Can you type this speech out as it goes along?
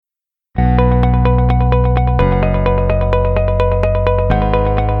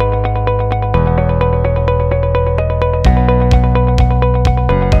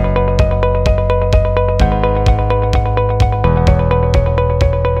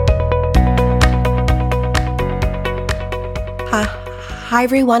Hi,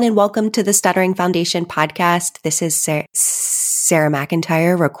 everyone, and welcome to the Stuttering Foundation podcast. This is Sarah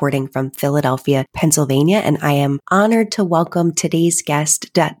McIntyre recording from Philadelphia, Pennsylvania, and I am honored to welcome today's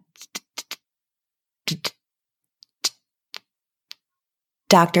guest,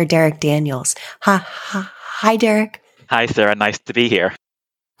 Dr. Derek Daniels. Hi, Derek. Hi, Sarah. Nice to be here.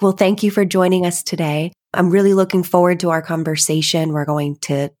 Well, thank you for joining us today. I'm really looking forward to our conversation. We're going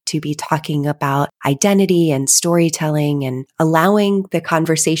to be talking about identity and storytelling and allowing the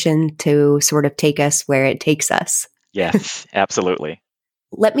conversation to sort of take us where it takes us. Yes, absolutely.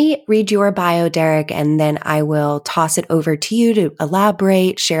 Let me read your bio, Derek, and then I will toss it over to you to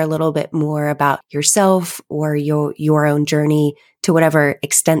elaborate, share a little bit more about yourself or your own journey to whatever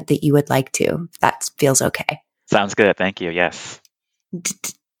extent that you would like to, if that feels okay. Sounds good. Thank you. Yes.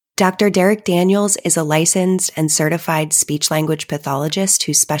 Dr. Derek Daniels is a licensed and certified speech-language pathologist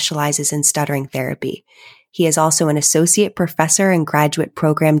who specializes in stuttering therapy. He is also an associate professor and graduate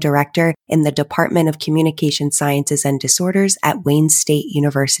program director in the Department of Communication Sciences and Disorders at Wayne State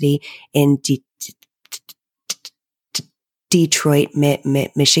University in Detroit,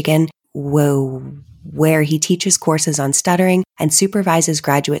 Michigan, where he teaches courses on stuttering and supervises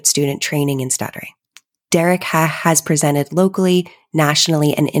graduate student training in stuttering. Derek has presented locally,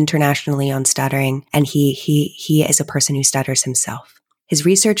 nationally, and internationally on stuttering, and he is a person who stutters himself. His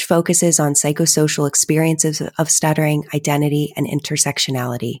research focuses on psychosocial experiences of stuttering, identity, and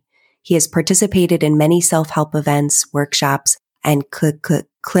intersectionality. He has participated in many self-help events, workshops, and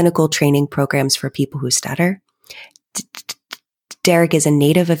clinical training programs for people who stutter. Derek is a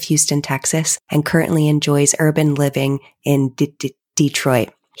native of Houston, Texas, and currently enjoys urban living in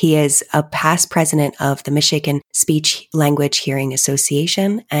Detroit. He is a past president of the Michigan Speech Language Hearing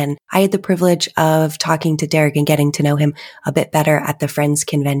Association, and I had the privilege of talking to Derek and getting to know him a bit better at the Friends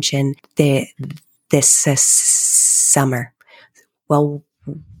Convention this summer. Well,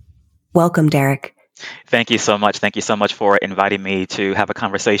 welcome, Derek. Thank you so much. Thank you so much for inviting me to have a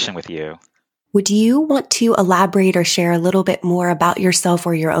conversation with you. Would you want to elaborate or share a little bit more about yourself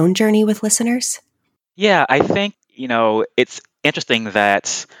or your own journey with listeners? Yeah, I think, it's interesting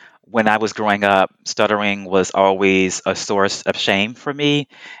that when I was growing up, stuttering was always a source of shame for me.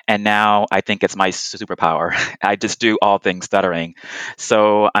 And now I think it's my superpower. I just do all things stuttering.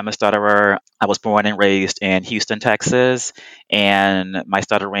 So I'm a stutterer. I was born and raised in Houston, Texas, and my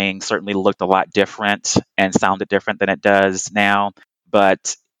stuttering certainly looked a lot different and sounded different than it does now.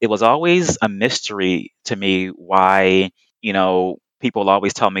 But it was always a mystery to me why, people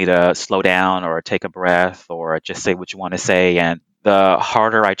always tell me to slow down or take a breath or just say what you want to say. And the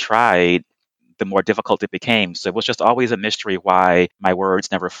harder I tried, the more difficult it became. So it was just always a mystery why my words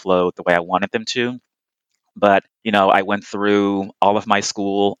never flowed the way I wanted them to. But, I went through all of my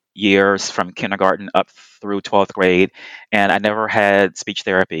school years from kindergarten up through 12th grade, and I never had speech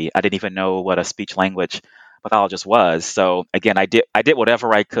therapy. I didn't even know what a speech language pathologist was. So again, I did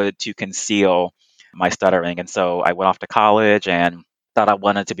whatever I could to conceal my stuttering. And so I went off to college and thought I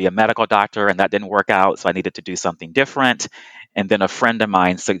wanted to be a medical doctor, and that didn't work out. So I needed to do something different. And then a friend of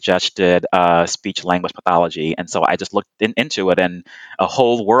mine suggested speech language pathology. And so I just looked into it, and a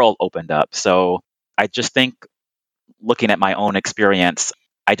whole world opened up. So I just think looking at my own experience,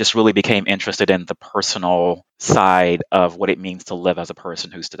 I just really became interested in the personal side of what it means to live as a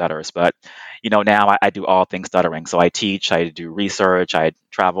person who stutters. But, now I do all things stuttering. So I teach, I do research, I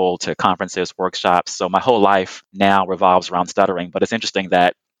travel to conferences, workshops. So my whole life now revolves around stuttering. But it's interesting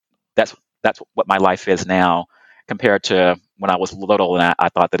that that's what my life is now compared to when I was little, and I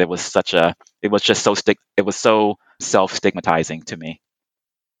thought that it was so self-stigmatizing to me.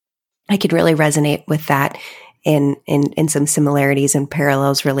 I could really resonate with that in some similarities and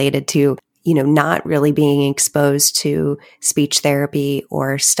parallels related to, not really being exposed to speech therapy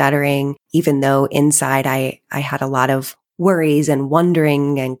or stuttering, even though inside I had a lot of worries and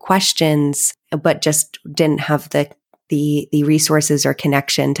wondering and questions, but just didn't have the resources or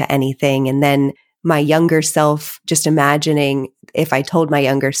connection to anything. And then my younger self, just imagining if I told my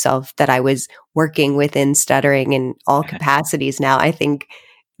younger self that I was working within stuttering in all capacities now, I think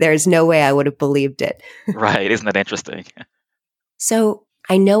there's no way I would have believed it. Right. Isn't that interesting? So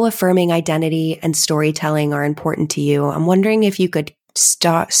I know affirming identity and storytelling are important to you. I'm wondering if you could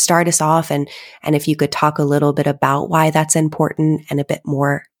start us off and if you could talk a little bit about why that's important and a bit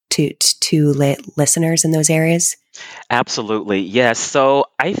more to listeners in those areas. Absolutely. Yes. So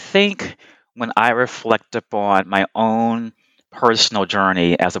I think when I reflect upon my own personal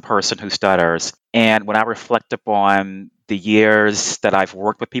journey as a person who stutters, and when I reflect upon the years that I've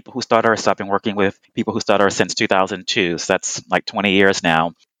worked with people who stutter, so I've been working with people who stutter since 2002, so that's like 20 years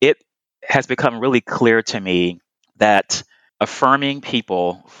now, it has become really clear to me that affirming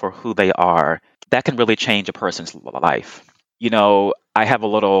people for who they are, that can really change a person's life. I have a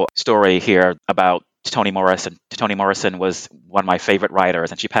little story here about Toni Morrison. Toni Morrison was one of my favorite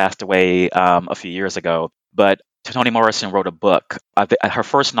writers, and she passed away a few years ago. But Toni Morrison wrote a book. Her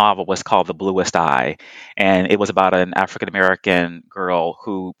first novel was called The Bluest Eye, and it was about an African American girl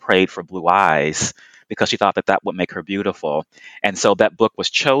who prayed for blue eyes because she thought that that would make her beautiful. And so that book was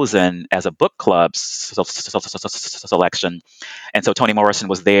chosen as a book club selection. And so Toni Morrison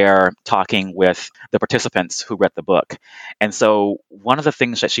was there talking with the participants who read the book. And so one of the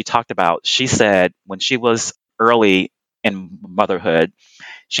things that she talked about, she said when she was early in motherhood,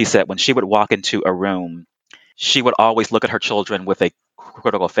 she said when she would walk into a room, she would always look at her children with a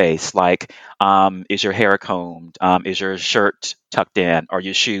critical face, like, is your hair combed? Is your shirt tucked in? Are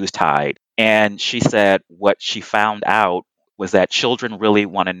your shoes tied? And she said what she found out was that children really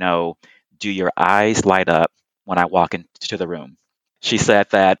want to know, do your eyes light up when I walk into the room? She said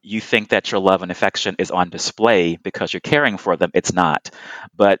that you think that your love and affection is on display because you're caring for them. It's not.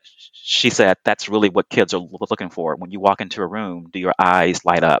 But she said that's really what kids are looking for. When you walk into a room, do your eyes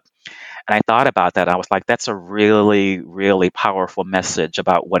light up? And I thought about that. I was like, that's a really, really powerful message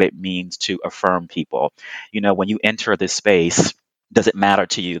about what it means to affirm people. When you enter this space, does it matter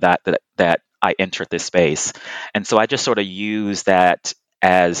to you that I entered this space? And so I just sort of use that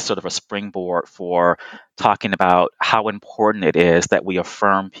as sort of a springboard for talking about how important it is that we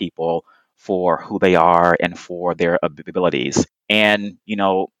affirm people for who they are and for their abilities. And,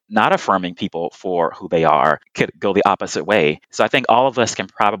 not affirming people for who they are could go the opposite way. So I think all of us can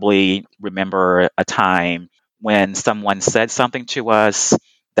probably remember a time when someone said something to us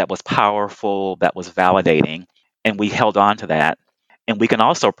that was powerful, that was validating, and we held on to that. And we can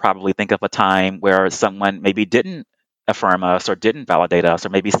also probably think of a time where someone maybe didn't affirm us or didn't validate us or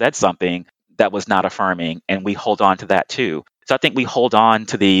maybe said something that was not affirming, and we hold on to that too. So I think we hold on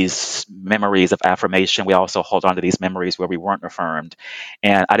to these memories of affirmation. We also hold on to these memories where we weren't affirmed.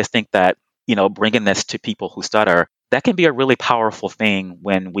 And I just think that, bringing this to people who stutter, that can be a really powerful thing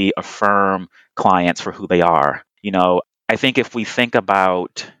when we affirm clients for who they are. I think if we think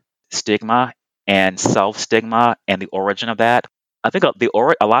about stigma and self stigma and the origin of that, I think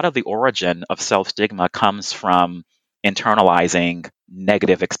a lot of the origin of self stigma comes from internalizing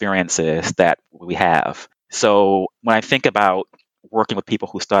negative experiences that we have. So when I think about working with people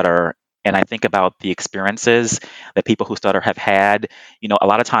who stutter and I think about the experiences that people who stutter have had, a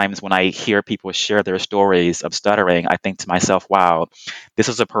lot of times when I hear people share their stories of stuttering, I think to myself, wow, this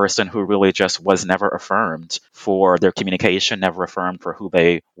is a person who really just was never affirmed for their communication, never affirmed for who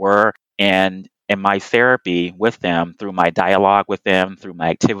they were. And in my therapy with them, through my dialogue with them, through my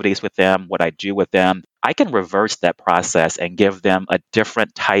activities with them, what I do with them, I can reverse that process and give them a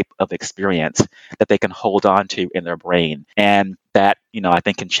different type of experience that they can hold on to in their brain. And that, I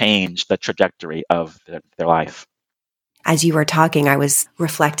think can change the trajectory of their life. As you were talking, I was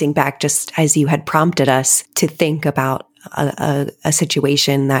reflecting back just as you had prompted us to think about a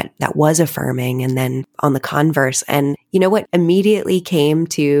situation that was affirming, and then on the converse. And what immediately came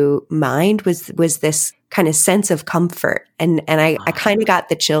to mind was this kind of sense of comfort. And I kind of got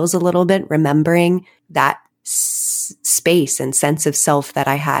the chills a little bit remembering that space and sense of self that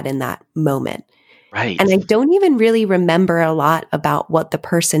I had in that moment. Right. And I don't even really remember a lot about what the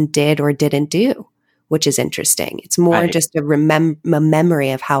person did or didn't do, which is interesting. It's more just a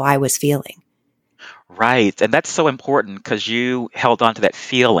memory of how I was feeling. Right. And that's so important because you held on to that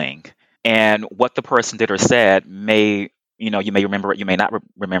feeling, and what the person did or said may, you may remember it, you may not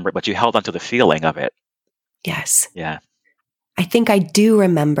remember it, but you held on to the feeling of it. Yes. Yeah. I think I do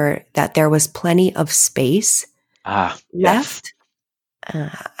remember that there was plenty of space left.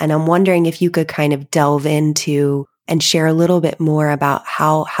 And I'm wondering if you could kind of delve into and share a little bit more about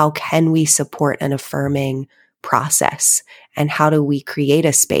how can we support an affirming process, and how do we create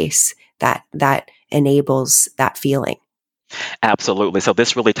a space that enables that feeling? Absolutely. So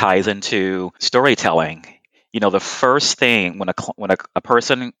this really ties into storytelling. The first thing when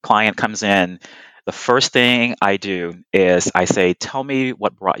a client comes in, the first thing I do is I say, tell me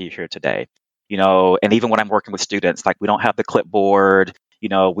what brought you here today. And even when I'm working with students, like we don't have the clipboard,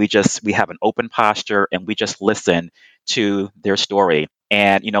 we have an open posture and we just listen to their story.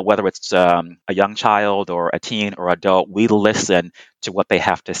 And, whether it's a young child or a teen or adult, we listen to what they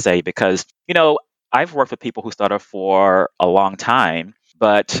have to say because, I've worked with people who stutter for a long time,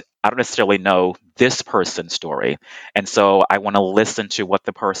 but I don't necessarily know this person's story. And so I want to listen to what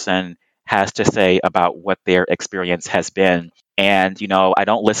the person has to say about what their experience has been. And, I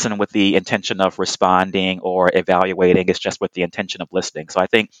don't listen with the intention of responding or evaluating. It's just with the intention of listening. So I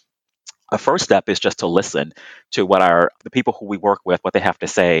think a first step is just to listen to what the people who we work with, what they have to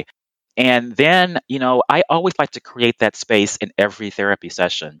say. And then, I always like to create that space in every therapy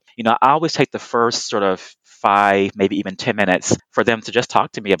session. I always take the first sort of 5, maybe even 10 minutes for them to just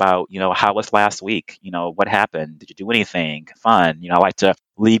talk to me about, how was last week? What happened? Did you do anything fun? I like to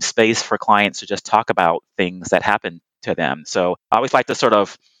leave space for clients to just talk about things that happened to them. So I always like to sort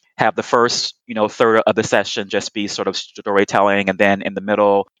of have the first, third of the session just be sort of storytelling, and then in the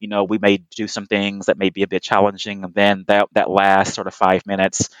middle, we may do some things that may be a bit challenging, and then that last sort of 5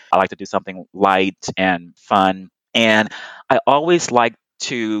 minutes, I like to do something light and fun. And I always like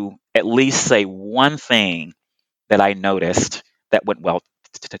to at least say one thing that I noticed that went well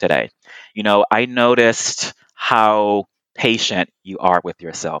today. I noticed how patient you are with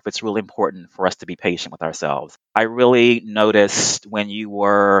yourself. It's really important for us to be patient with ourselves. I really noticed when you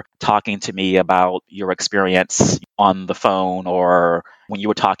were talking to me about your experience on the phone, or when you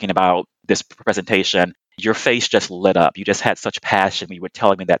were talking about this presentation, your face just lit up. You just had such passion when you were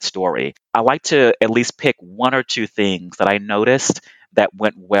telling me that story. I like to at least pick one or two things that I noticed that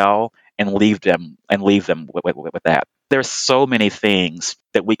went well and leave them with that. There's so many things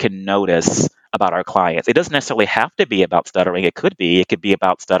that we can notice about our clients. It doesn't necessarily have to be about stuttering. It could be. It could be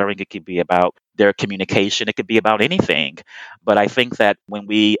about stuttering. It could be about their communication. It could be about anything. But I think that when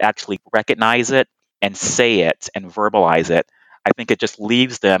we actually recognize it and say it and verbalize it, I think it just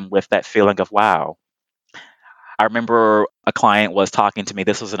leaves them with that feeling of, wow. I remember a client was talking to me.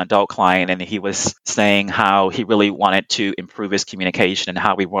 This was an adult client, and he was saying how he really wanted to improve his communication and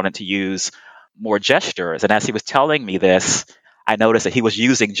how he wanted to use more gestures. And as he was telling me this, I noticed that he was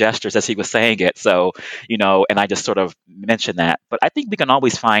using gestures as he was saying it. So, and I just sort of mentioned that. But I think we can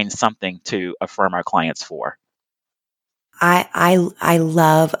always find something to affirm our clients for. I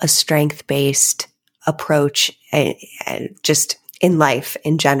love a strength-based approach, just in life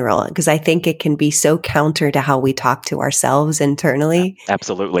in general, because I think it can be so counter to how we talk to ourselves internally.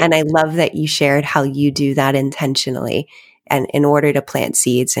 Absolutely. And I love that you shared how you do that intentionally, and in order to plant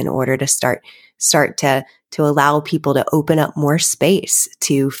seeds, in order to start to allow people to open up more space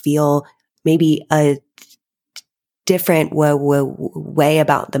to feel maybe a different way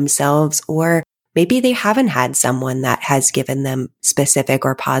about themselves, or maybe they haven't had someone that has given them specific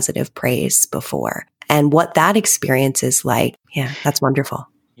or positive praise before, and what that experience is like. Yeah, that's wonderful.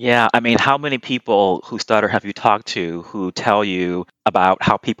 Yeah, I mean, how many people who stutter have you talked to who tell you about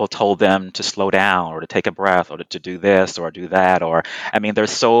how people told them to slow down or to take a breath or to do this or do that? Or, I mean, there's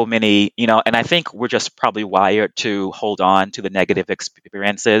so many, and I think we're just probably wired to hold on to the negative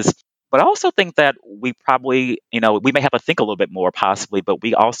experiences. But I also think that we probably, we may have to think a little bit more possibly, but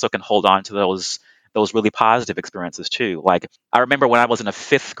we also can hold on to those really positive experiences too. Like, I remember when I was in the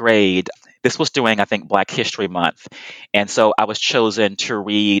fifth grade, this was during, I think, Black History Month. And so I was chosen to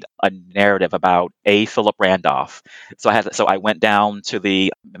read a narrative about A. Philip Randolph. So I went down to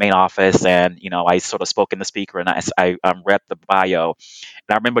the main office, and, I sort of spoke in the speaker, and I read the bio.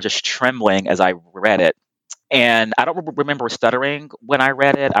 And I remember just trembling as I read it. And I don't remember stuttering when I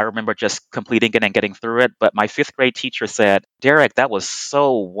read it. I remember just completing it and getting through it. But my fifth grade teacher said, "Derek, that was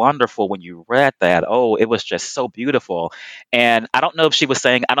so wonderful when you read that. Oh, it was just so beautiful." And I don't know if she was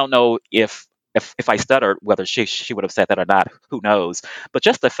saying, I don't know if I stuttered, whether she would have said that or not. Who knows? But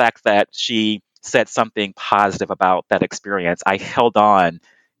just the fact that she said something positive about that experience, I held on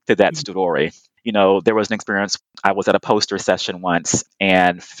to that story. There was an experience. I was at a poster session once,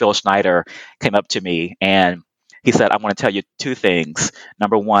 and Phil Schneider came up to me and he said, "I want to tell you two things.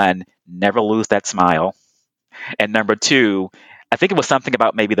 Number one, never lose that smile. And number two, I think it was something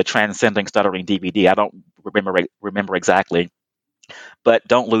about maybe the Transcending Stuttering DVD. I don't remember exactly, but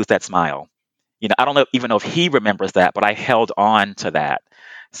don't lose that smile." I don't know even know if he remembers that, but I held on to that.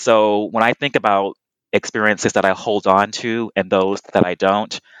 So when I think about experiences that I hold on to and those that I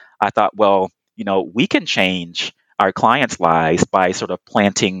don't, I thought, well, we can change our clients' lives by sort of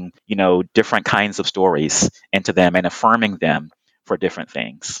planting, different kinds of stories into them and affirming them for different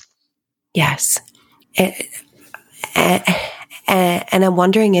things. Yes. And, and I'm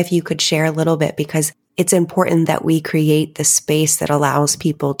wondering if you could share a little bit, because it's important that we create the space that allows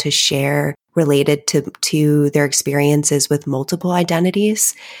people to share related to their experiences with multiple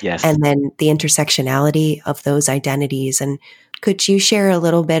identities, Yes. and then the intersectionality of those identities. And could you share a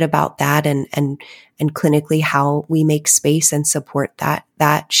little bit about that, and clinically how we make space and support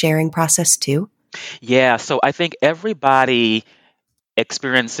that sharing process too? Yeah. So I think everybody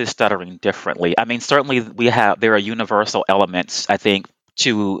experiences stuttering differently. I mean, certainly there are universal elements, I think,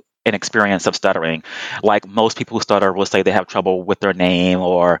 to an experience of stuttering. Like most people who stutter will say they have trouble with their name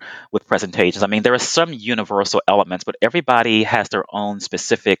or with presentations. I mean, there are some universal elements, but everybody has their own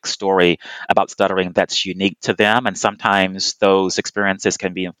specific story about stuttering that's unique to them. And sometimes those experiences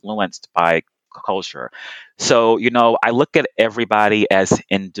can be influenced by culture. So, I look at everybody as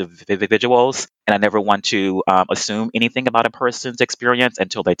individuals, and I never want to assume anything about a person's experience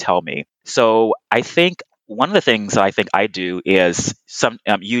until they tell me. So, I think one of the things I think I do is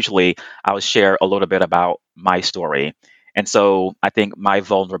usually I'll share a little bit about my story. And so I think my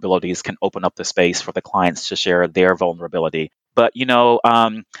vulnerabilities can open up the space for the clients to share their vulnerability. But,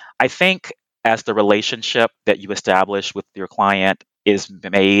 I think as the relationship that you establish with your client is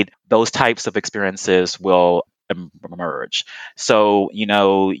made, those types of experiences will emerge. So,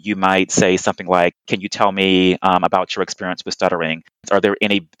 you might say something like, can you tell me about your experience with stuttering? Are there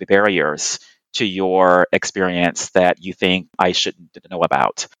any barriers to your experience that you think I should know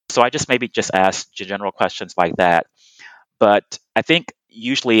about? So I just maybe just ask general questions like that. But I think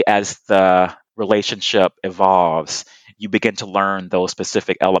usually as the relationship evolves, you begin to learn those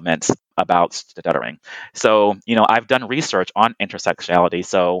specific elements about stuttering. So, I've done research on intersectionality.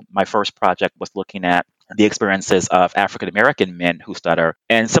 So, my first project was looking at the experiences of African American men who stutter.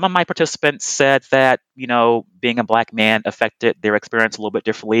 And some of my participants said that, being a Black man affected their experience a little bit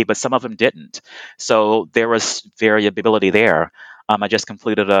differently, but some of them didn't. So, there was variability there. I just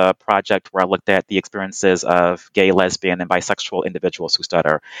completed a project where I looked at the experiences of gay, lesbian, and bisexual individuals who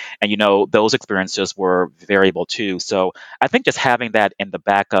stutter. And, those experiences were variable too. So I think just having that in the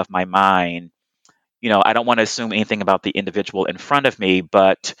back of my mind, I don't want to assume anything about the individual in front of me,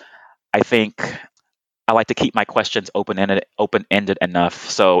 but I think I like to keep my questions open-ended enough.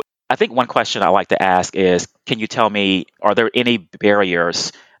 So I think one question I like to ask is, can you tell me, are there any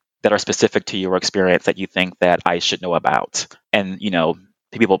barriers that are specific to your experience that you think that I should know about? And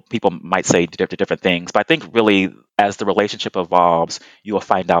people might say different things, but I think really as the relationship evolves, you will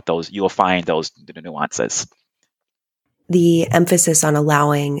find those nuances. The emphasis on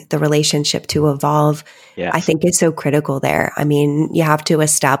allowing the relationship to evolve, I Yes. think, is so critical there. I mean, you have to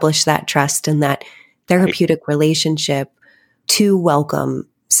establish that trust and that Right. therapeutic relationship to welcome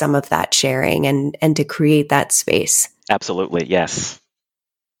some of that sharing and to create that space. Absolutely. Yes.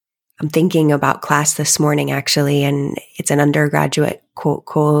 I'm thinking about class this morning, actually, and it's an undergraduate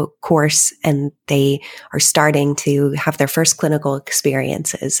course, and they are starting to have their first clinical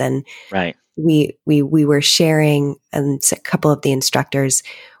experiences. And Right. we were sharing, and a couple of the instructors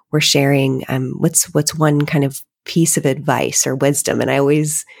were sharing what's one kind of piece of advice or wisdom. And I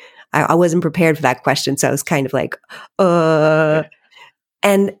wasn't prepared for that question, so I was kind of like,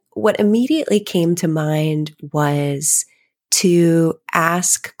 and what immediately came to mind was to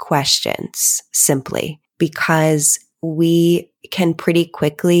ask questions simply, because we can pretty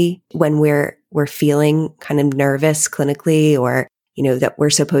quickly, when we're feeling kind of nervous clinically, or, that we're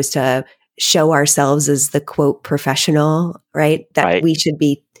supposed to show ourselves as the quote professional, right? That Right. we should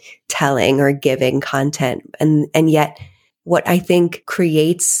be telling or giving content. And yet what I think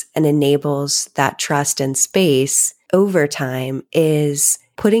creates and enables that trust and space over time is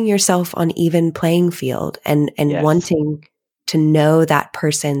putting yourself on even playing field and Yes. wanting to know that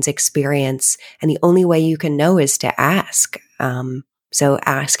person's experience. And the only way you can know is to ask. So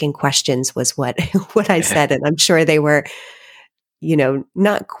asking questions was what, what I said. And I'm sure they were,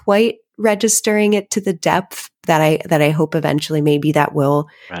 not quite registering it to the depth that I hope eventually maybe that will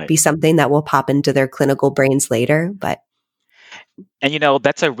Right. be something that will pop into their clinical brains later. But And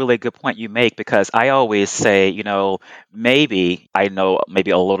that's a really good point you make, because I always say, maybe I know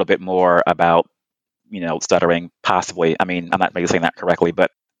maybe a little bit more about, stuttering, possibly. I mean, I'm not maybe saying that correctly,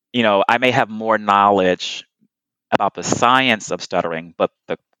 but, I may have more knowledge about the science of stuttering, but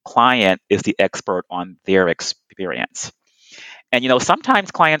the client is the expert on their experience. And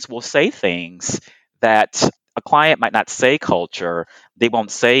sometimes clients will say things that a client might not say culture, they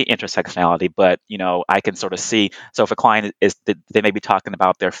won't say intersectionality, but I can sort of see. So if a client they may be talking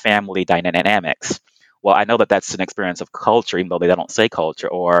about their family dynamics. Well, I know that that's an experience of culture, even though they don't say culture.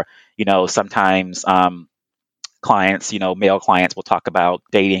 Or sometimes clients, male clients will talk about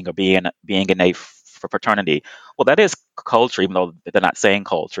dating or being in a fraternity. Well, that is culture, even though they're not saying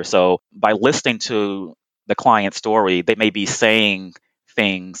culture. So by listening to the client's story, they may be saying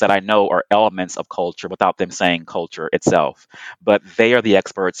things that I know are elements of culture without them saying culture itself. But they are the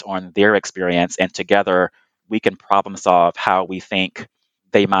experts on their experience, and together we can problem solve how we think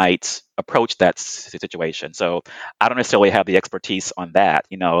they might approach that situation. So I don't necessarily have the expertise on that.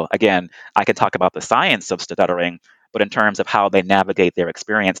 Again, I can talk about the science of stuttering, but in terms of how they navigate their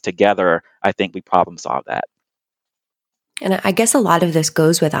experience together, I think we problem solve that. And I guess a lot of this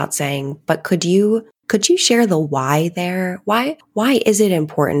goes without saying, but could you share the why there? Why is it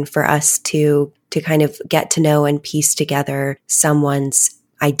important for us to kind of get to know and piece together someone's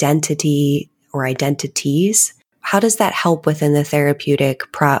identity or identities? How does that help within the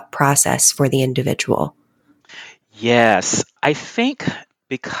therapeutic process for the individual? Yes, I think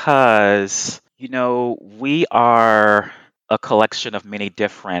because, we are a collection of many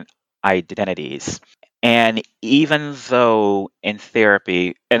different identities. And even though in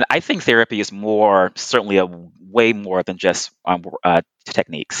therapy, and I think therapy is more, certainly a way more than just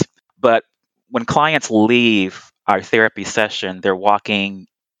techniques. But when clients leave our therapy session, they're walking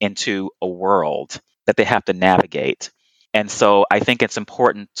into a world that they have to navigate. And so I think it's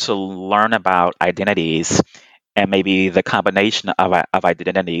important to learn about identities and maybe the combination of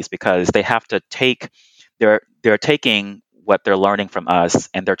identities, because they have to take they're taking what they're learning from us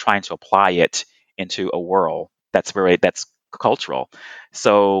and they're trying to apply it into a world that's cultural.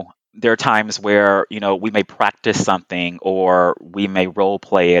 So there are times where we may practice something or we may role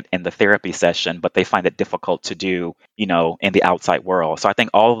play it in the therapy session, but they find it difficult to do in the outside world. So I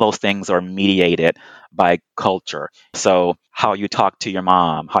think all of those things are mediated by culture. So how you talk to your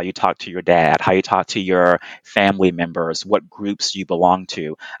mom, how you talk to your dad, how you talk to your family members, what groups you belong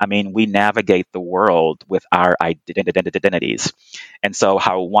to. I mean, we navigate the world with our identities. And so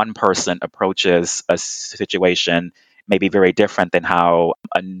how one person approaches a situation may be very different than how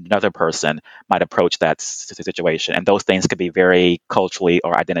another person might approach that situation. And those things could be very culturally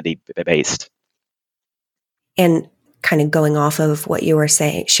or identity based. And kind of going off of what you were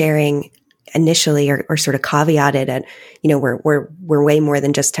saying, sharing initially, or sort of caveated at, we're way more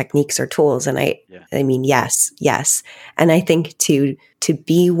than just techniques or tools. And I mean, yes. And I think to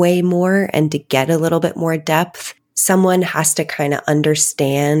be way more and to get a little bit more depth, someone has to kind of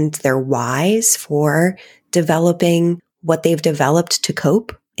understand their whys for developing what they've developed to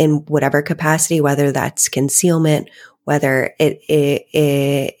cope in whatever capacity, whether that's concealment, whether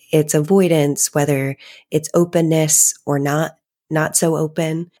it's avoidance, whether it's openness or not so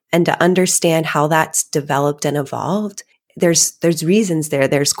open, and to understand how that's developed and evolved. There's reasons there.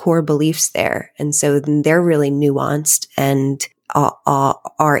 There's core beliefs there. And so they're really nuanced and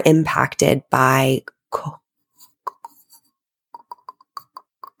are impacted by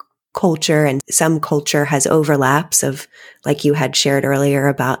culture, and some culture has overlaps of, like you had shared earlier,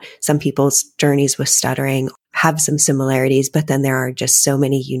 about some people's journeys with stuttering have some similarities, but then there are just so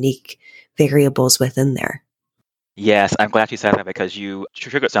many unique variables within there. Yes, I'm glad you said that because you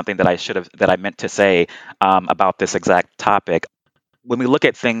triggered something that I meant to say about this exact topic. When we look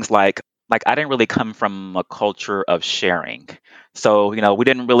at things like I didn't really come from a culture of sharing. So, we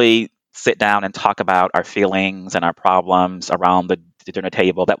didn't really sit down and talk about our feelings and our problems around the dinner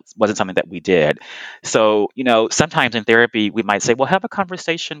table. That wasn't something that we did. So, sometimes in therapy, we might say, well, have a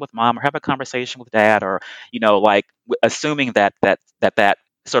conversation with mom or have a conversation with dad, or, assuming that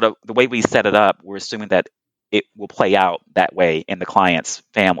sort of the way we set it up, we're assuming that it will play out that way in the client's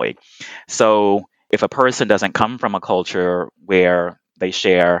family. So, if a person doesn't come from a culture where they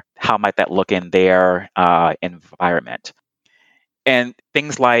share, how might that look in their environment? And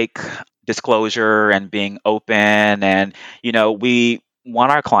things like disclosure and being open, and we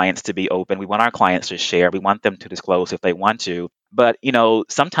want our clients to be open, we want our clients to share, we want them to disclose if they want to. But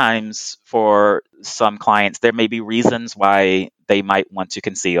sometimes for some clients there may be reasons why they might want to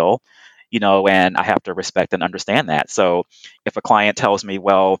conceal, and I have to respect and understand that. So if a client tells me,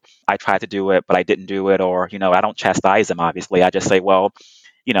 well, I tried to do it but I didn't do it, or I don't chastise them, obviously I just say, well,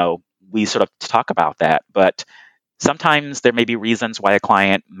 we sort of talk about that. But sometimes there may be reasons why a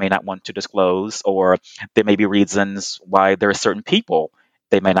client may not want to disclose, or there may be reasons why there are certain people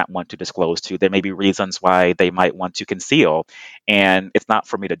they may not want to disclose to. There may be reasons why they might want to conceal. And it's not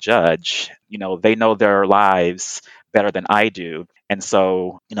for me to judge. They know their lives better than I do. And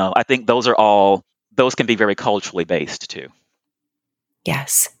so, I think those can be very culturally based too.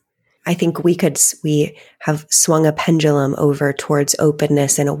 Yes. I think we have swung a pendulum over towards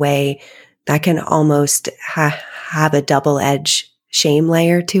openness in a way that can almost have a double-edged shame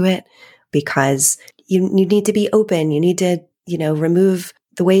layer to it, because you need to be open. You need to, remove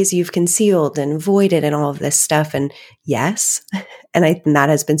the ways you've concealed and avoided and all of this stuff. And yes, and that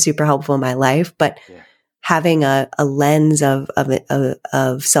has been super helpful in my life, but having a lens of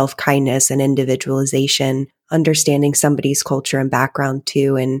self-kindness and individualization, understanding somebody's culture and background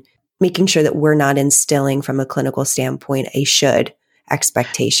too, and making sure that we're not instilling from a clinical standpoint a should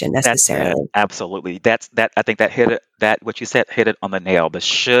expectation necessarily. That's it. Absolutely. I think what you said hit it on the nail. The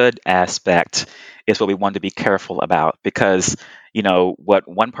should aspect is what we want to be careful about, because what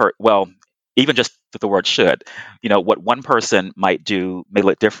even just the word should. What one person might do may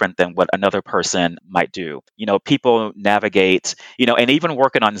look different than what another person might do. People navigate, and even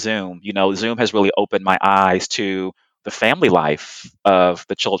working on Zoom, Zoom has really opened my eyes to the family life of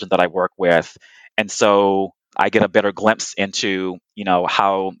the children that I work with. And so I get a better glimpse into,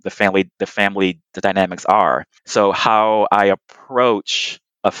 how the dynamics are. So how I approach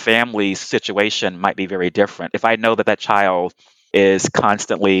a family situation might be very different. If I know that child is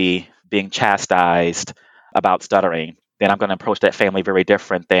constantly being chastised about stuttering, then I'm going to approach that family very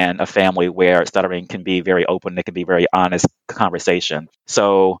different than a family where stuttering can be very open. It can be very honest conversation.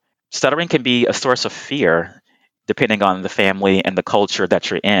 So stuttering can be a source of fear depending on the family and the culture that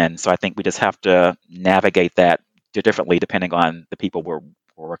you're in. So I think we just have to navigate that differently depending on the people we're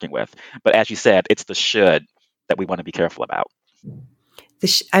working with. But as you said, it's the should that we want to be careful about.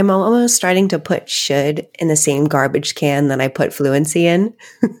 I'm almost starting to put should in the same garbage can that I put fluency in.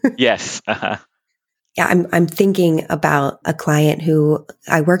 Yes. Uh-huh. Yeah, I'm thinking about a client who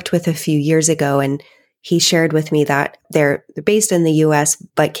I worked with a few years ago, and he shared with me that they're based in the U.S.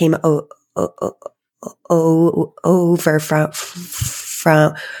 but came over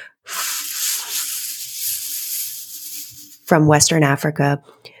from Western Africa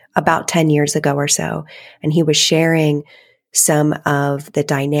about 10 years ago or so. And he was sharing some of the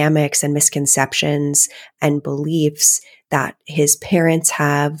dynamics and misconceptions and beliefs that his parents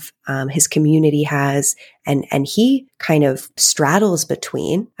have, his community has, and he kind of straddles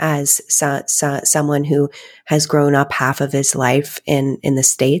between as someone who has grown up half of his life in the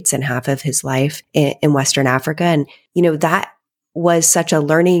States and half of his life in Western Africa. And, that was such a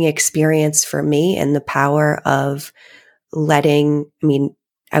learning experience for me, and the power of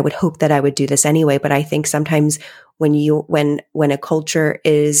I would hope that I would do this anyway, but I think sometimes when a culture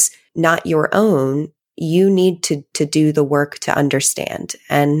is not your own, you need to do the work to understand.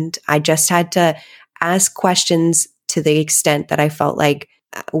 And I just had to ask questions to the extent that I felt like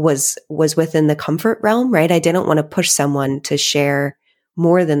was within the comfort realm, right? I didn't want to push someone to share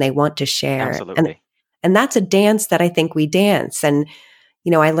more than they want to share. Absolutely. And that's a dance that I think we dance. And,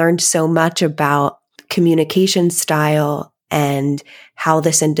 I learned so much about communication style and how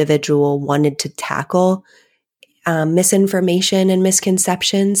this individual wanted to tackle misinformation and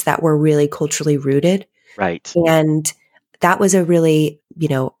misconceptions that were really culturally rooted. Right. And that was a really,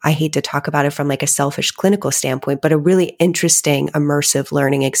 I hate to talk about it from like a selfish clinical standpoint, but a really interesting, immersive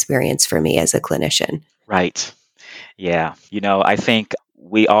learning experience for me as a clinician. Right. Yeah. I think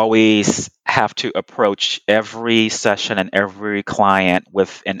we always have to approach every session and every client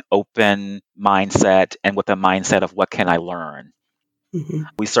with an open mindset and with a mindset of what can I learn? Mm-hmm.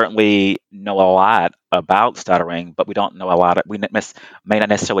 We certainly know a lot about stuttering, but we don't know a lot. May not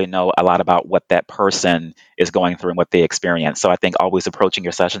necessarily know a lot about what that person is going through and what they experience. So I think always approaching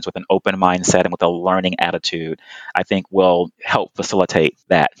your sessions with an open mindset and with a learning attitude, I think will help facilitate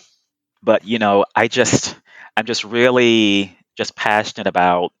that. But I'm just really just passionate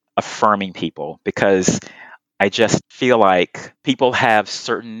about affirming people because I just feel like people have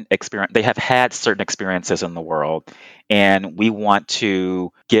they have had certain experiences in the world, and we want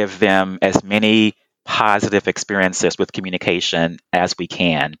to give them as many positive experiences with communication as we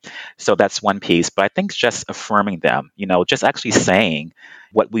can. So that's one piece. But I think just affirming them, just actually saying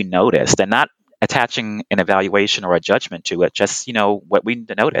what we noticed and not attaching an evaluation or a judgment to it, just, what we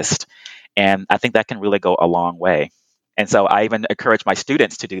noticed. And I think that can really go a long way. And so I even encourage my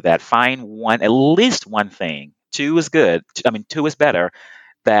students to do that. Find at least one thing. Two is good. Two is better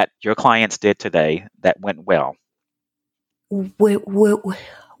that your clients did today that went well.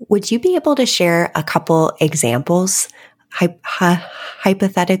 Would you be able to share a couple examples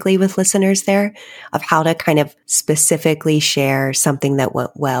hypothetically with listeners there of how to kind of specifically share something that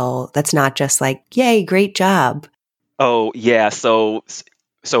went well? That's not just like, yay, great job. Oh, yeah. So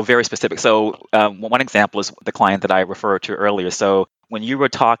very specific. So one example is the client that I referred to earlier. So when you were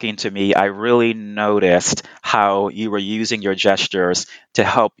talking to me, I really noticed how you were using your gestures to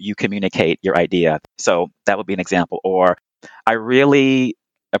help you communicate your idea. So that would be an example. Or I really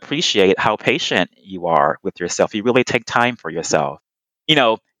appreciate how patient you are with yourself. You really take time for yourself.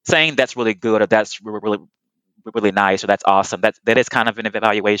 Saying that's really good or that's really nice or that's awesome. That is kind of an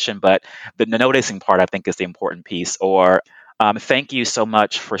evaluation, but the noticing part I think is the important piece. Or thank you so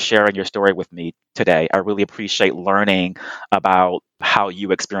much for sharing your story with me today. I really appreciate learning about how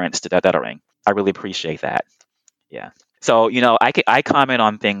you experienced stuttering. I really appreciate that. Yeah. So, I comment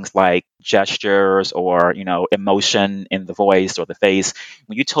on things like gestures or, emotion in the voice or the face.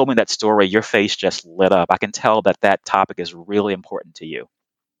 When you told me that story, your face just lit up. I can tell that topic is really important to you.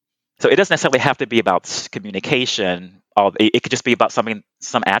 So it doesn't necessarily have to be about communication, it could just be about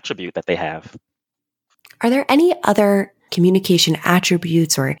some attribute that they have. Are there any other communication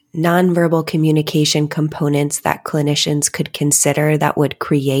attributes or nonverbal communication components that clinicians could consider that would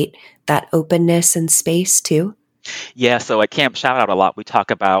create that openness and space too? Yeah, so at Camp Shout Out a lot, we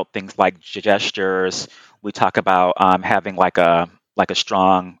talk about things like gestures. We talk about having like a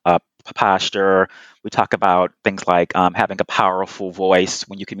strong posture. We talk about things like having a powerful voice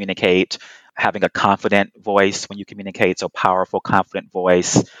when you communicate, having a confident voice when you communicate. So powerful, confident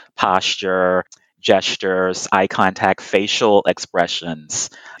voice, posture, gestures, eye contact, facial expressions.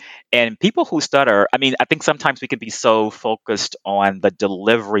 And people who stutter, I mean, I think sometimes we can be so focused on the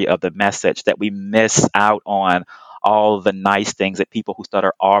delivery of the message that we miss out on all the nice things that people who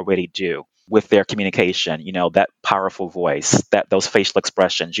stutter already do with their communication. That powerful voice, those facial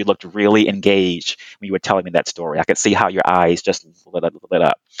expressions. You looked really engaged when you were telling me that story. I could see how your eyes just lit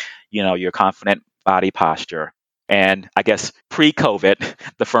up. Your confident body posture. And I guess pre-COVID,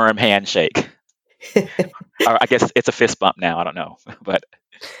 the firm handshake. Or I guess it's a fist bump now. I don't know, but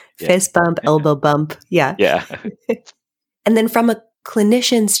yeah. Fist bump, elbow bump. Yeah. Yeah. And then from a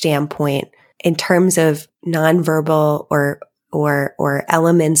clinician standpoint, in terms of nonverbal or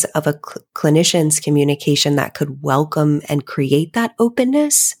elements of a clinician's communication that could welcome and create that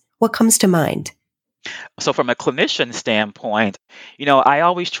openness, what comes to mind? So from a clinician standpoint, I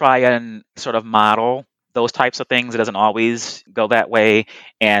always try and sort of model those types of things. It doesn't always go that way.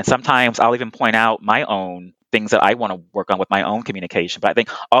 And sometimes I'll even point out my own things that I want to work on with my own communication. But I think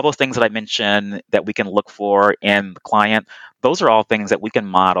all those things that I mentioned that we can look for in the client, those are all things that we can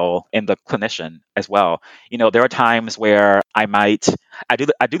model in the clinician as well. There are times where I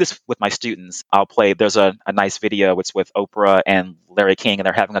do this with my students. There's a nice video. It's with Oprah and Larry King, and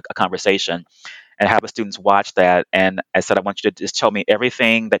they're having a conversation. And have the students watch that. And I said, I want you to just tell me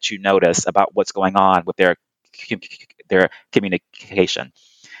everything that you notice about what's going on with their communication.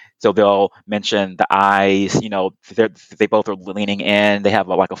 So they'll mention the eyes, they both are leaning in. They have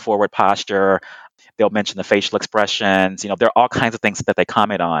like a forward posture. They'll mention the facial expressions. There are all kinds of things that they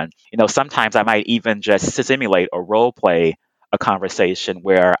comment on. Sometimes I might even just simulate or role play a conversation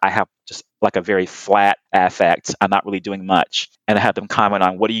where I have just like a very flat affect. I'm not really doing much. And I have them comment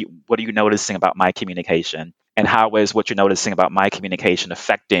on what are you noticing about my communication? And how is what you're noticing about my communication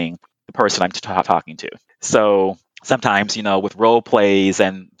affecting the person I'm talking to? So sometimes, with role plays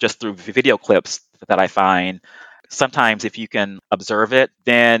and just through video clips that I find, sometimes if you can observe it,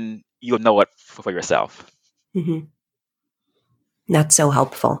 then you'll know it for yourself. Mm-hmm. That's so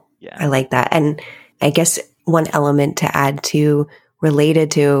helpful. Yeah. I like that. And I guess one element to add to related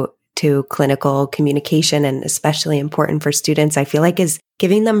to clinical communication, and especially important for students, I feel like, is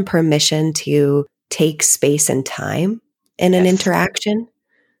giving them permission to take space and time in an interaction.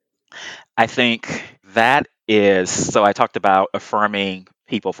 I think that is, so I talked about affirming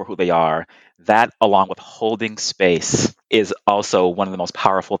people for who they are. That, along with holding space, is also one of the most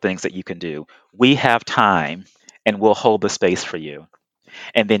powerful things that you can do. We have time and we'll hold the space for you.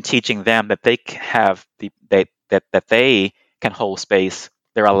 And then teaching them that they have that they can hold space.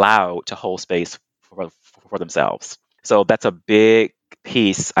 They're allowed to hold space for themselves. So that's a big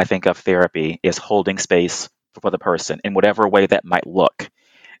piece, I think, of therapy, is holding space for the person in whatever way that might look.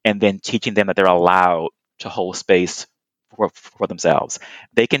 And then teaching them that they're allowed to hold space for themselves.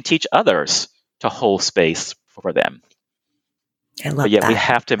 They can teach others to hold space for them. I love but yet that. we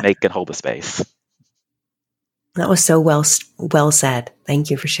have to make and hold the space. That was so well said. Thank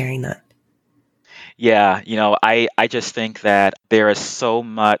you for sharing that. Yeah, I just think that there is so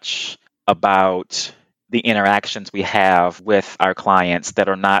much about the interactions we have with our clients that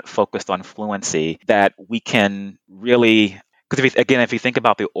are not focused on fluency that we can really, because if you think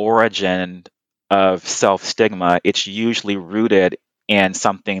about the origin of self-stigma, it's usually rooted in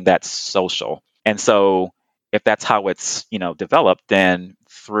something that's social. And so if that's how it's, developed, then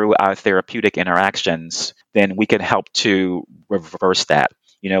through our therapeutic interactions, then we can help to reverse that.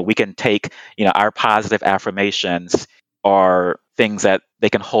 We can take, our positive affirmations are things that they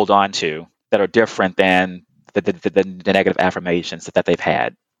can hold on to that are different than the negative affirmations that they've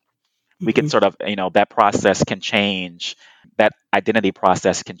had. We can sort of, that process can change. That identity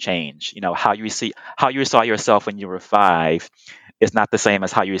process can change. How you saw yourself when you were 5 is not the same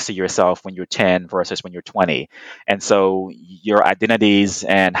as how you see yourself when you're 10 versus when you're 20. And so your identities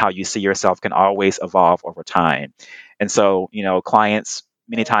and how you see yourself can always evolve over time. And so, clients,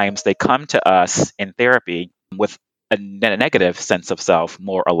 many times they come to us in therapy with a negative sense of self,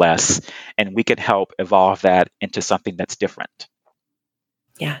 more or less, and we can help evolve that into something that's different.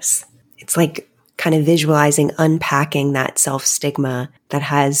 Yes. It's like kind of visualizing, unpacking that self-stigma that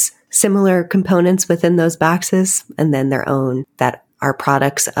has similar components within those boxes and then their own that are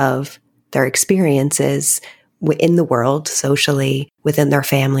products of their experiences in the world, socially, within their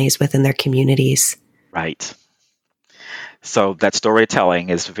families, within their communities. Right. So that storytelling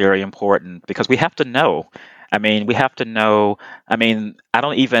is very important because we have to know. We have to know. I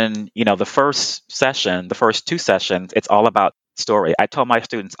don't even, the first session, the first two sessions, it's all about story. I tell my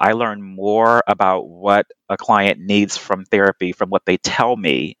students I learn more about what a client needs from therapy from what they tell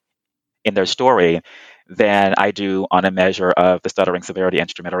me in their story than I do on a measure of the stuttering severity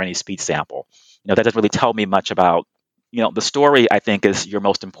instrument or any speech sample. That doesn't really tell me much about, the story. I think is your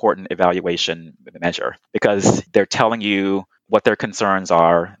most important evaluation measure because they're telling you what their concerns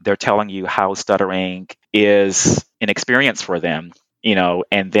are. They're telling you how stuttering is an experience for them,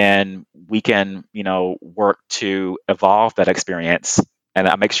 and then we can, work to evolve that experience. And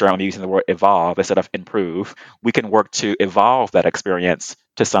I make sure I'm using the word evolve instead of improve. We can work to evolve that experience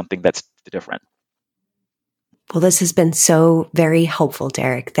to something that's different. Well, this has been so very helpful,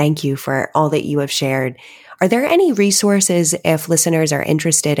 Derek. Thank you for all that you have shared. Are there any resources if listeners are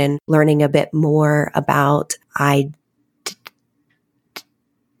interested in learning a bit more about identity,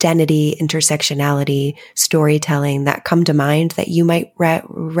 intersectionality, storytelling that come to mind that you might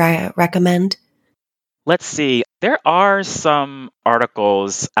recommend? Let's see. There are some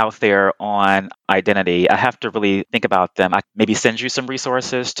articles out there on identity. I have to really think about them. I maybe send you some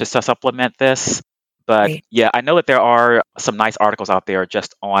resources to supplement this. But Great. yeah, I know that there are some nice articles out there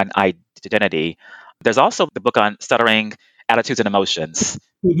just on identity. There's also the book on stuttering, attitudes, and emotions.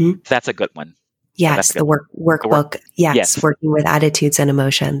 Mm-hmm. That's a good one. Yes, the workbook. Yes, working with attitudes and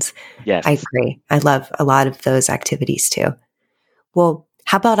emotions. Yes. I agree. I love a lot of those activities too. Well,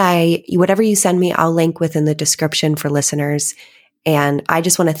 how about whatever you send me, I'll link within the description for listeners. And I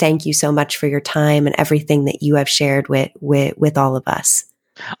just want to thank you so much for your time and everything that you have shared with all of us.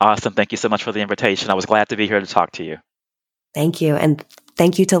 Awesome. Thank you so much for the invitation. I was glad to be here to talk to you. Thank you. And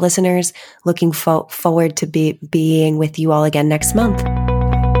thank you to listeners. Looking forward to being with you all again next month.